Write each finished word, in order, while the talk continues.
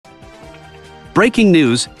Breaking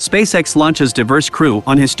news, SpaceX launches diverse crew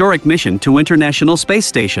on historic mission to International Space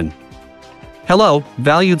Station. Hello,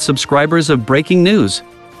 valued subscribers of Breaking News.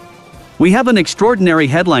 We have an extraordinary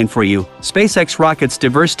headline for you: SpaceX rockets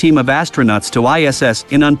diverse team of astronauts to ISS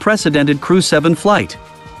in unprecedented Crew 7 flight.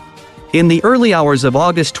 In the early hours of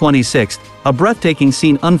August 26, a breathtaking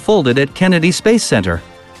scene unfolded at Kennedy Space Center.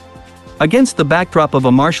 Against the backdrop of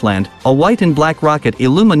a marshland, a white and black rocket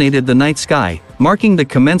illuminated the night sky, marking the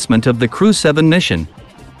commencement of the Crew 7 mission.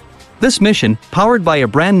 This mission, powered by a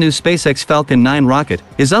brand new SpaceX Falcon 9 rocket,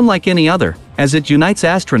 is unlike any other, as it unites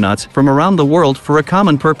astronauts from around the world for a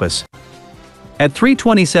common purpose. At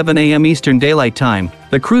 3:27 a.m. Eastern Daylight Time,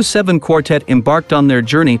 the Crew 7 quartet embarked on their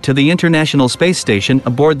journey to the International Space Station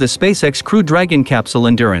aboard the SpaceX Crew Dragon capsule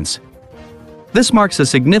Endurance. This marks a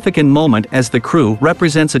significant moment as the crew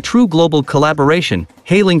represents a true global collaboration,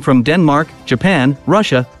 hailing from Denmark, Japan,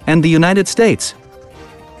 Russia, and the United States.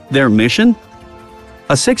 Their mission?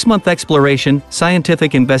 A 6-month exploration,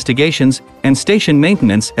 scientific investigations, and station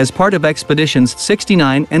maintenance as part of Expeditions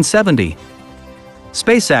 69 and 70.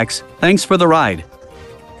 SpaceX, thanks for the ride.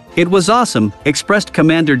 It was awesome, expressed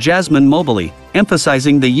Commander Jasmine Mobley,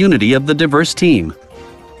 emphasizing the unity of the diverse team.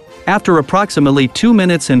 After approximately 2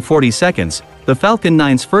 minutes and 40 seconds, the Falcon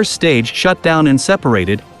 9's first stage shut down and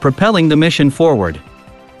separated, propelling the mission forward.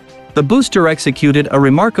 The booster executed a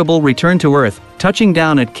remarkable return to Earth, touching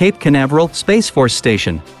down at Cape Canaveral Space Force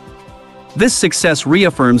Station. This success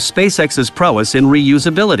reaffirms SpaceX's prowess in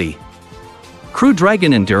reusability. Crew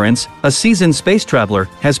Dragon Endurance, a seasoned space traveler,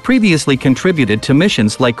 has previously contributed to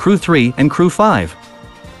missions like Crew 3 and Crew 5.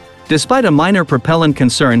 Despite a minor propellant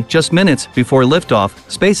concern just minutes before liftoff,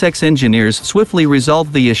 SpaceX engineers swiftly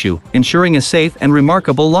resolved the issue, ensuring a safe and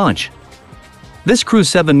remarkable launch. This Crew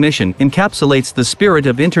 7 mission encapsulates the spirit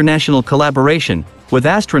of international collaboration, with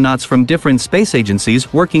astronauts from different space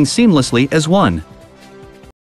agencies working seamlessly as one.